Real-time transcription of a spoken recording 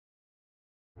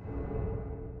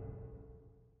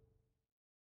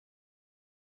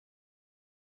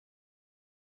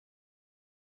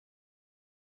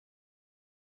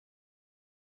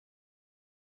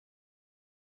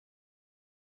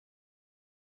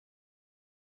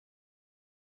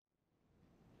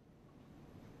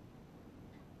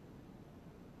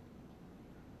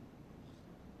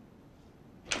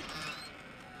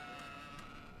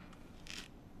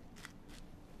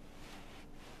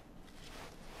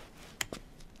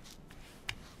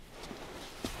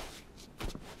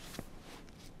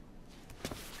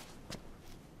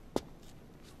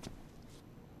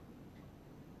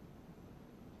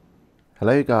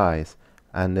Hello guys,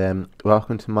 and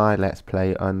welcome to my Let's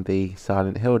Play on the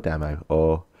Silent Hill demo,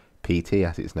 or PT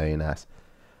as it's known as.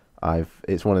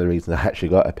 It's one of the reasons I actually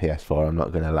got a PS4, I'm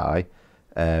not going to lie,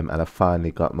 and I've finally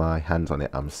got my hands on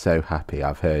it. I'm so happy.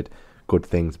 I've heard good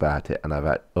things about it, and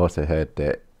I've also heard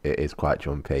that it is quite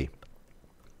jumpy.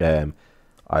 I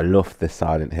love the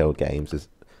Silent Hill games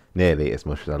nearly as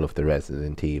much as I love the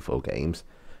Resident Evil games.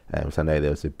 So I know there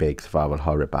was a big survival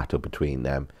horror battle between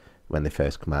them when they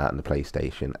first come out on the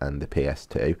PlayStation and the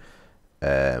PS2.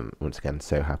 Once again,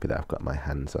 so happy that I've got my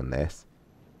hands on this.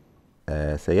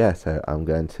 So I'm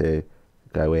going to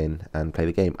go in and play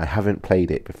the game. I haven't played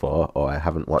it before, or I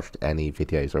haven't watched any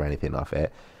videos or anything of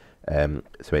it.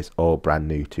 So it's all brand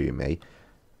new to me.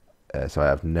 So I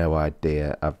have no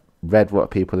idea. I've read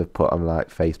what people have put on like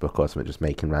Facebook or something, just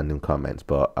making random comments,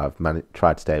 but I've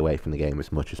tried to stay away from the game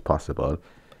as much as possible.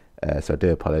 So I do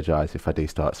apologise if I do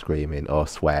start screaming or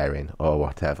swearing or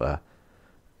whatever.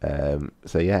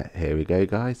 So yeah, here we go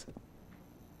guys.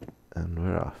 And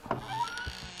we're off.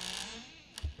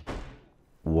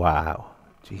 Wow.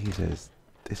 Jesus.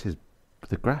 This is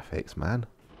the graphics, man.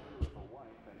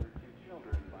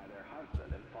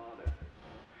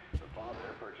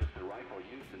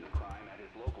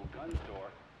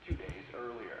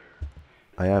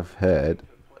 I have heard...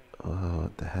 Oh,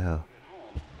 what the hell?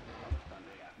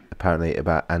 Apparently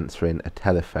about answering a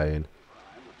telephone.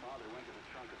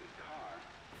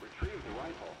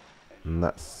 And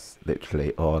that's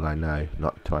literally all I know,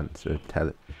 not to answer a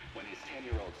telephone.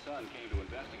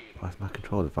 Why is my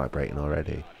controller vibrating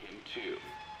already?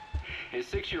 His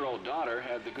 6-year-old daughter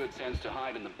had the good sense to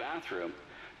hide in the bathroom,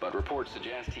 but reports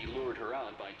suggest he lured her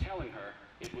out by telling her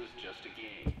it was just a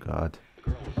game. God. The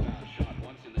girl was found shot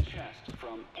once in the chest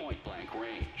from point-blank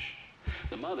range.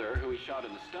 The mother, who he shot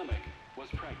in the stomach, was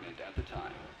pregnant at the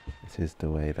time. This is the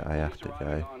way that I have to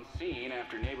go. On scene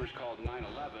after neighbors called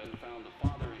 911 found the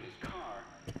father in his car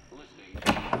listening.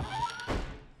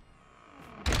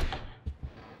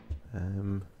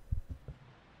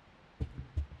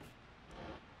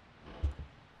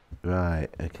 Right,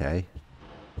 okay.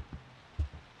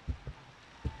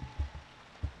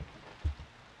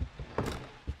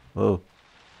 Oh.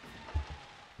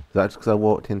 Is that just because I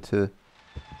walked into...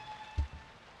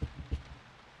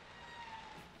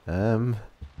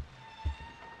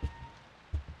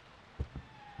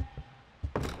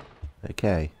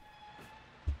 Okay.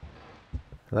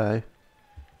 Hello?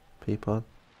 People?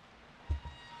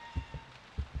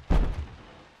 What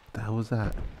the hell was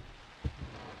that?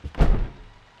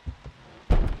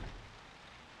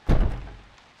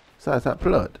 So is that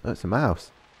blood? Oh, it's a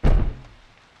mouse.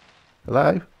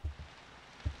 Hello?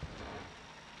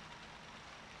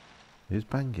 Who's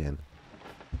banging?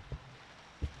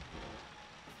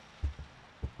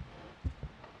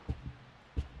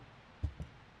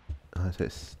 Oh, so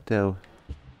it's still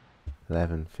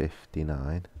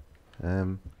 11:59.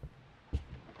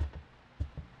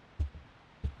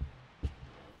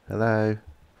 Hello?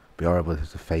 Be horrible if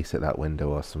there's a face at that window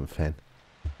or something.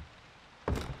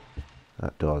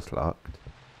 That door's locked.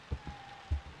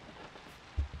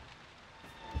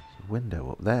 There's a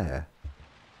window up there.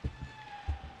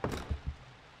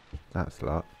 That's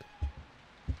locked.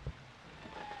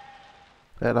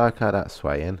 Don't like how that's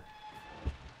swaying.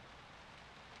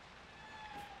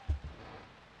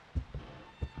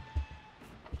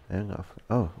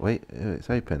 Oh, wait, it's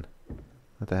open.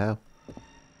 What the hell?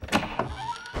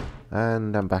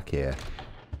 And I'm back here.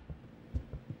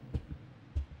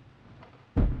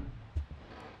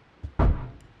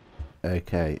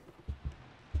 Okay.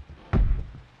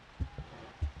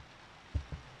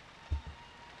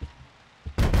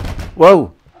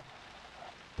 Whoa!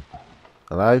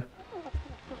 Hello?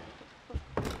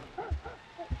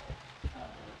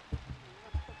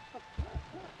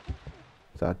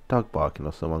 Is that a dog barking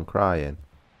or someone crying?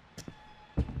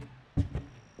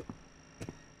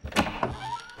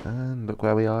 And look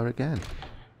where we are again.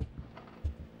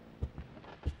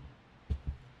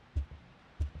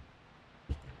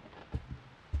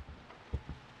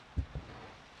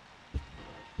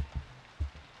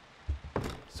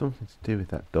 Something to do with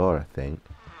that door, I think.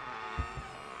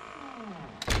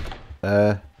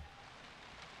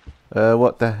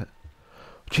 What the...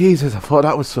 Jesus, I thought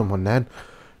that was someone then.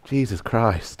 Jesus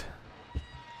Christ.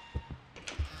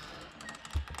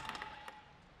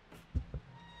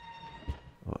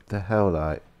 What the hell,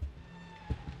 like?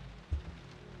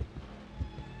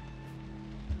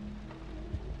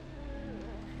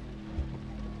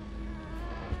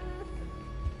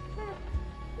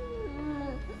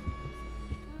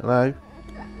 Hello?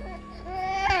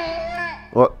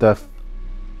 What the f...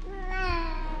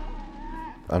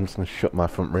 I'm just going to shut my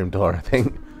front room door, I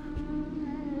think.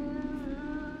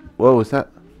 Whoa, was that?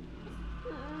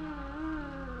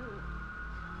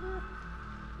 You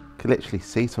can literally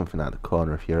see something out the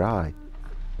corner of your eye.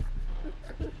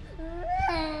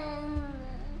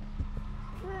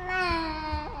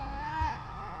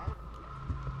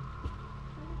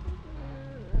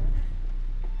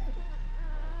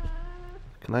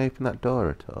 Can I open that door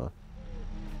at all?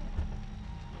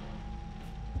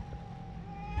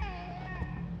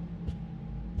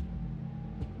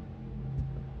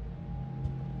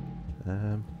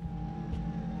 Um.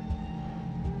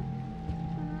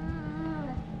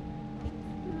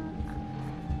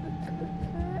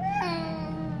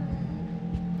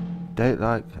 Don't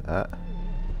like that.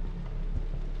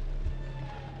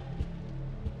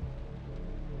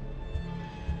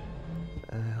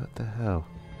 What the hell?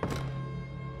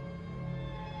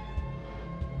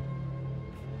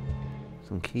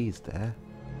 Some keys there.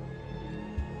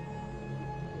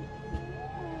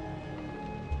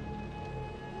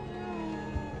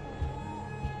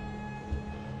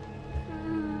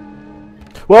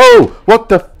 Whoa! What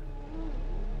the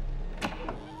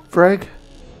frig?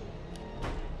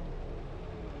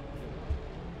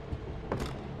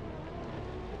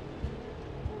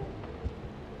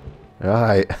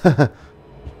 Right.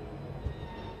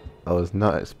 I was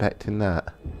not expecting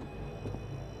that.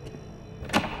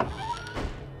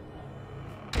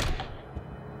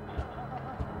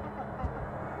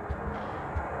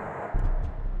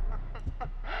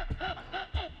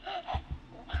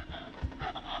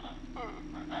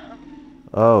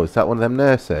 Oh, is that one of them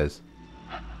nurses?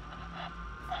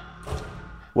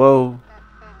 Whoa.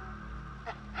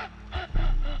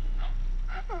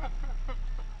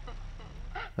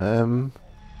 I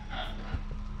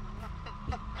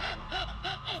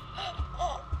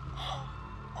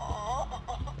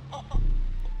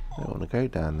don't want to go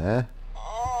down there.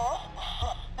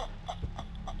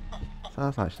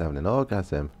 Sounds like she's having an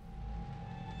orgasm.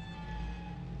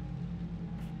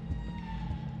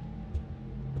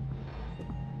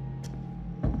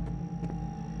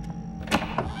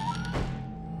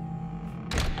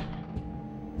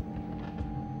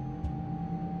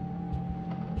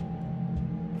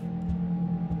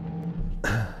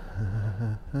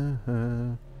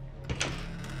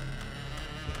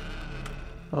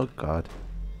 Oh God.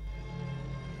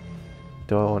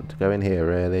 Do I want to go in here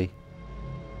really?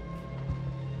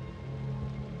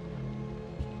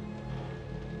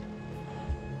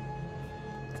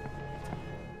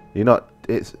 You're not,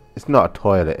 it's not a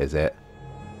toilet, is it?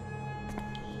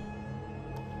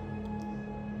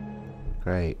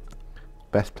 Great.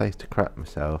 Best place to crap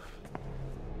myself.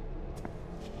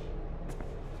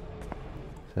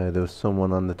 So there was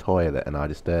someone on the toilet and I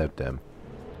disturbed them.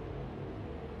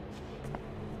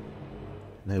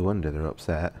 No wonder they're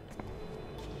upset.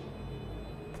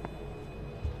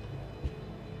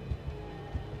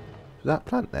 Was that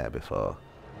plant there before?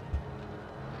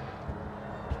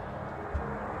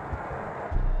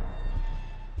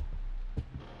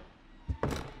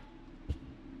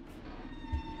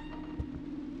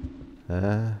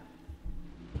 Ah,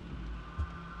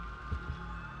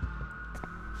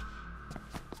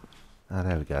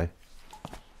 there we go.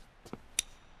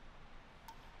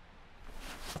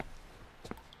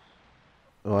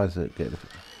 Why is it getting...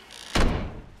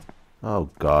 Oh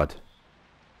God.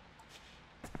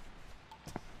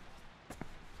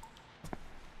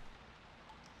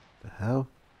 The hell?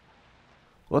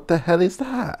 What the hell is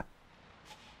that?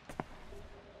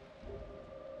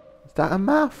 Is that a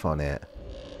mouth on it?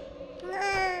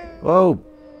 Whoa!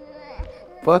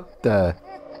 What the...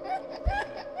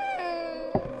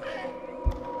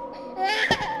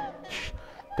 Shh,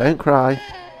 don't cry.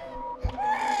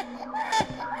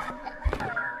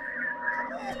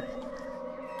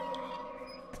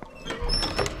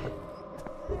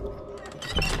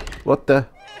 What the...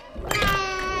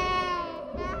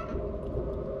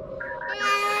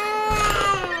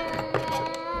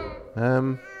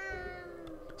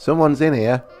 Someone's in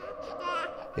here.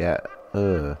 Yeah.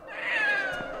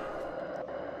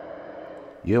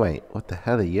 You ain't. What the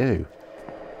hell are you?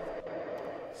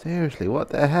 Seriously, what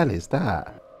the hell is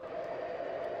that?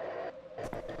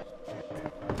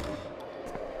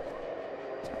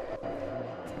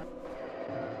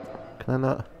 Can I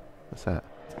not? What's that?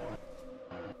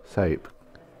 Soap.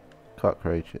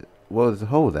 Cockroaches. Well, there's a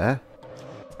hole there.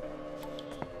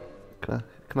 Can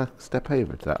I step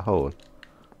over to that hole?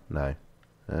 No.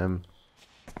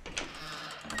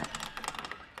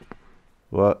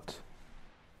 What?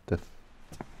 The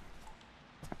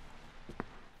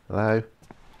Hello?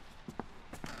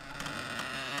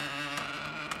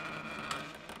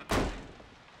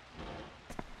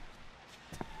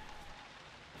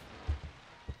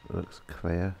 Looks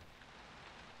clear.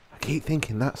 I keep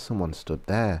thinking that someone stood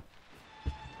there.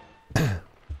 And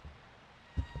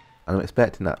I'm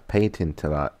expecting that painting to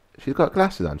like... She's got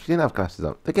glasses on. She didn't have glasses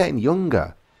on. They're getting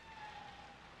younger.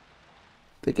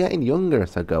 They're getting younger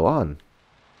as I go on.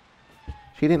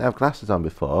 She didn't have glasses on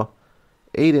before.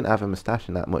 He didn't have a moustache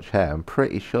and that much hair. I'm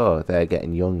pretty sure they're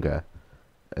getting younger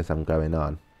as I'm going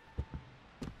on.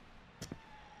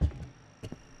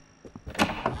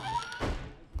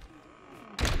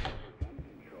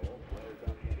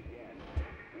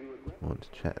 I want to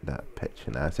check that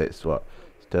picture now. So it's what?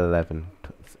 Still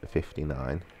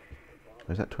 11:59.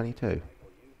 Or is that 22?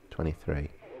 23.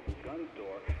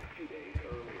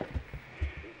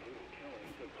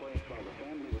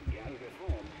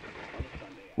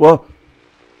 Whoa!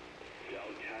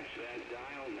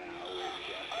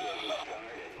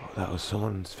 Oh, that was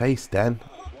someone's face then.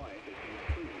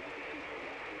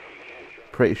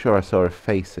 Pretty sure I saw a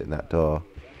face in that door.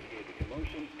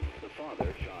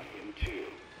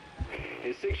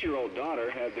 His 6-year-old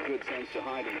daughter had the good sense to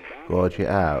hide in the bathroom. Gorge it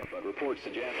out. But reports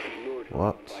suggest he lured her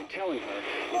What? by telling her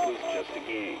it was just a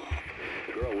game.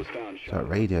 The girl was found It's that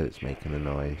radio that's making the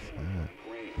noise. Ah.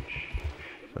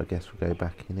 So I guess we'll go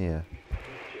back in here.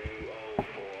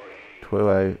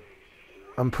 2:00.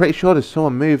 I'm pretty sure there's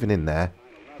someone moving in there.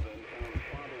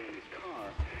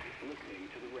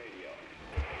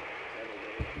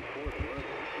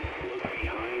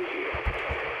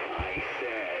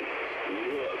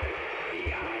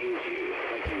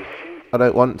 I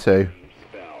don't want to.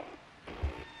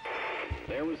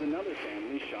 There was another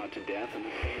family shot to death in the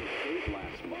same state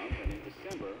last month, and in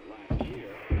December last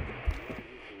year,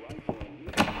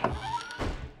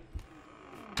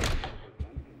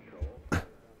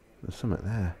 There's something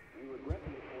there. we regret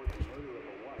to report the murder of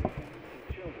a wife and her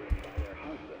 2 children by their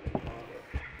husband and father.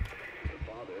 The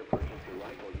father purchased a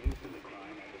rifle used in the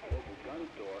crime at his local gun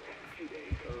store 2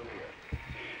 days earlier.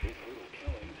 This brutal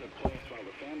killing took place while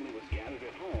the family was gathered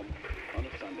at home on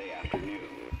a Sunday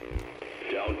afternoon.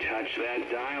 Don't touch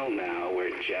that dial now.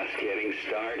 We're just getting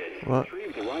started. What?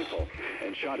 Retrieved the rifle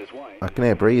and shot his wife. I can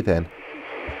hear breathing.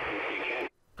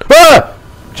 Ah!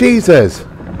 Jesus!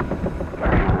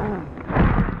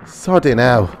 Sodding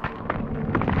hell.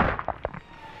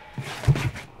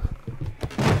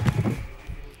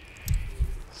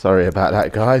 Sorry about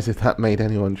that, guys, if that made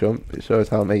anyone jump. It sure as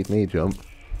hell made me jump.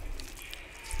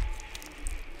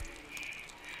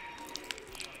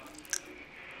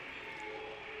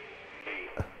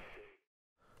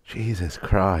 Jesus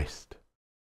Christ.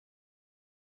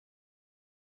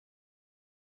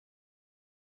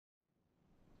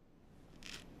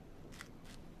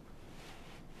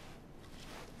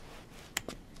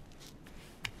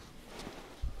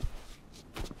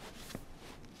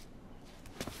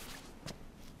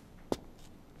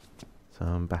 So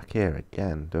I'm back here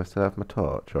again. Do I still have my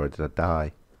torch, or did I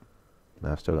die?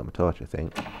 No, I've still got my torch, I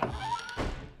think.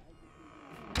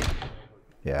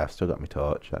 Yeah, I've still got my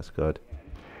torch. That's good.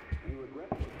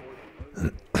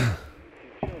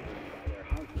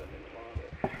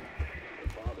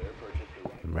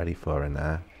 I'm ready for her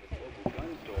now.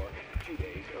 Gun store 2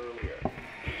 days earlier.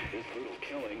 This brutal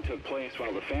killing took place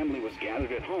while the family was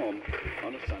gathered at home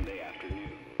on a Sunday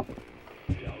afternoon.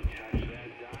 Don't touch that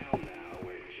dial now.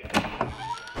 We're just...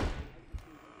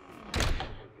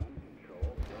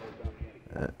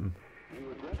 We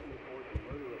regret to report the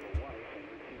murder of a wife and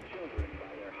her 2 children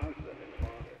by their husband and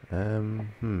father.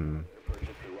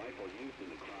 Purchased a rifle used in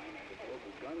the crime at his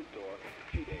local gun store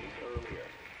 2 days earlier.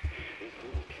 This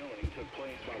brutal killing took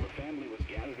place while the family was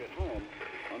gathered at home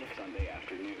on a Sunday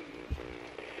afternoon.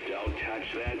 Don't touch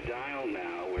that dial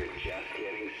now. We're just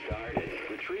getting started.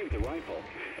 Retrieved the rifle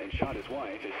and shot his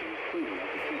wife as he was cleaning up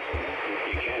the kitchen.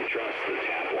 You can't trust the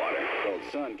tap water. Old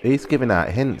son. He's giving out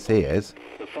hints, he is.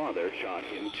 The father shot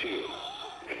him too.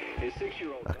 His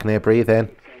 6-year-old I can hear breathing.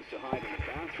 tends to hide in the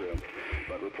bathroom,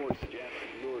 but reports suggest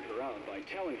he lured her out by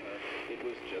telling her it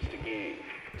was just a game.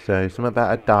 So, something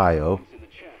about a dial, To the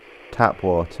chest. tap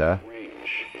water.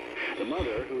 Range. The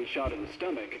mother, who was shot in the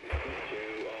stomach,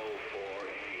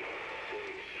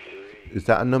 Is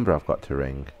that a number I've got to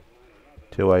ring?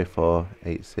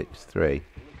 204863.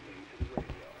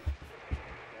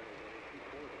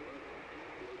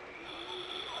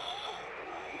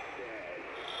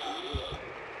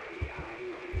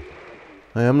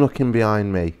 I am looking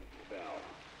behind me.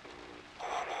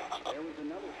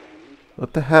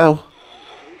 What the hell?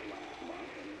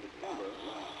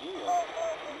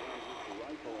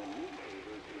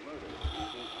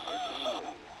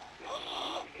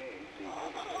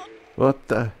 What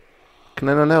the? Can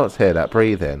anyone else hear that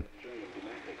breathing?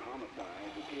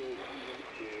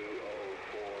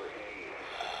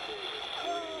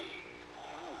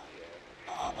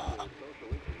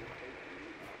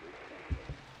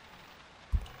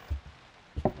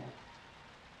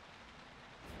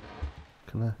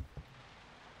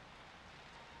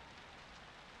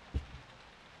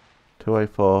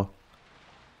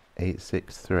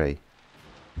 204-863.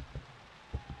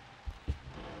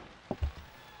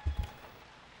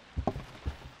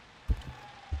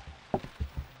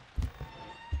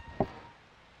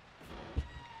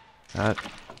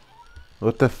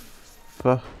 What the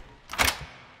fuck?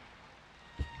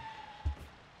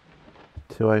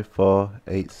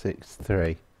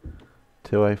 204-863.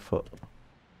 204.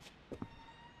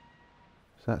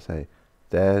 What's that say?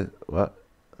 There's what?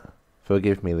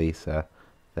 Forgive me, Lisa.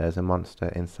 There's a monster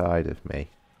inside of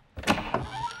me.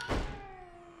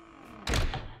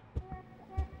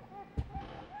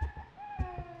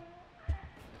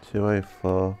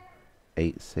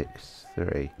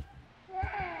 204-863.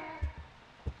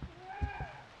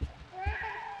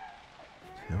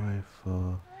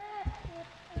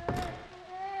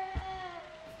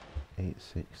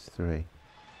 204-863.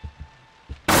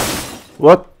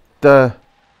 What the?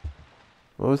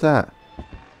 What was that?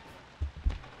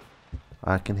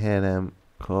 I can hear them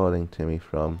calling to me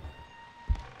from...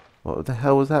 What the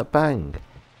hell was that bang?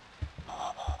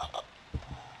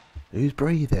 Who's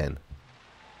breathing?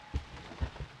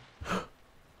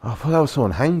 I thought that was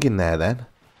someone hanging there then.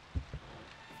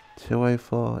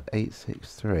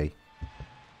 204-863.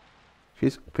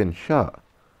 She's been shot.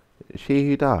 Is she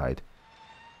who died?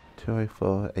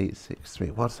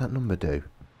 204-863. What does that number do?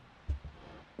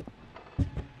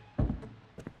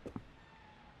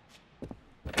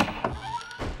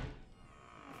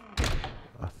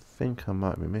 I think I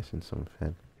might be missing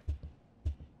something.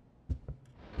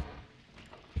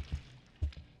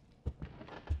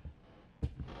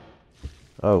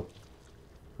 Oh,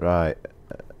 right.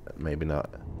 Maybe not.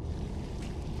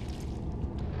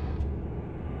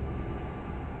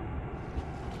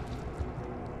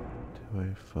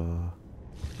 For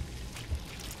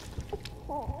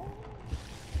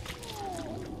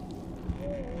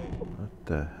what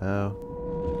the hell?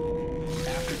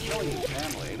 After killing his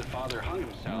family, the father hung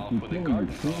himself with a garden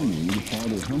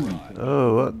hose.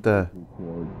 Oh,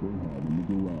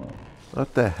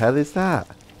 what the hell is that?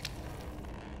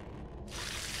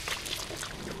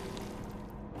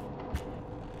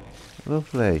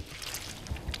 Lovely.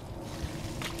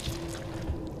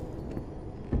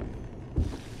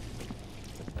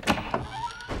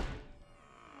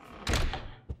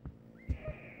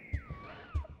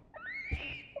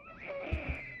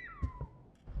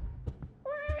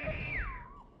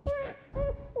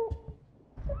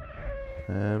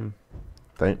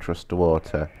 Don't trust the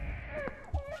water.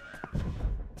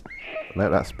 No,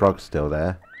 that sprog's still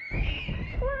there.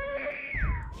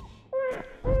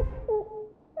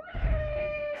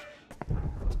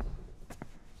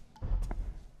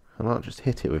 I'll not just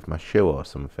hit it with my shoe or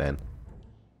something.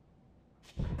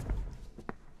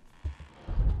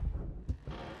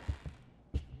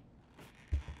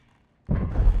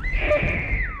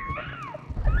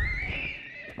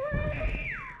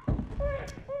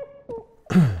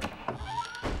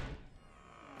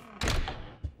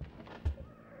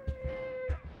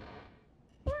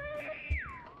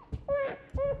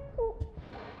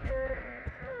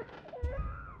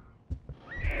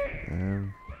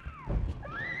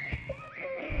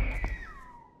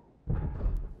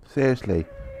 Seriously,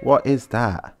 what is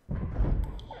that?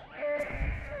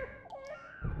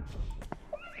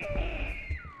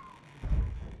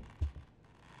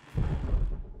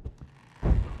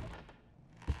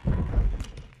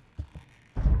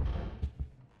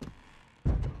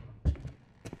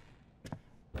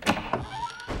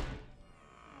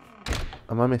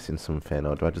 Am I missing something,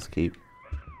 or do I just keep...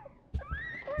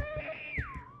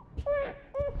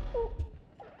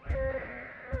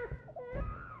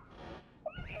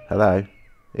 Hello?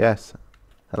 Yes.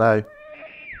 Hello?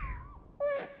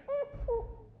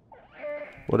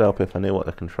 Would help if I knew what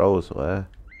the controls were.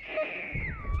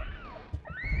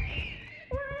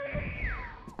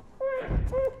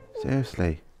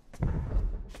 Seriously.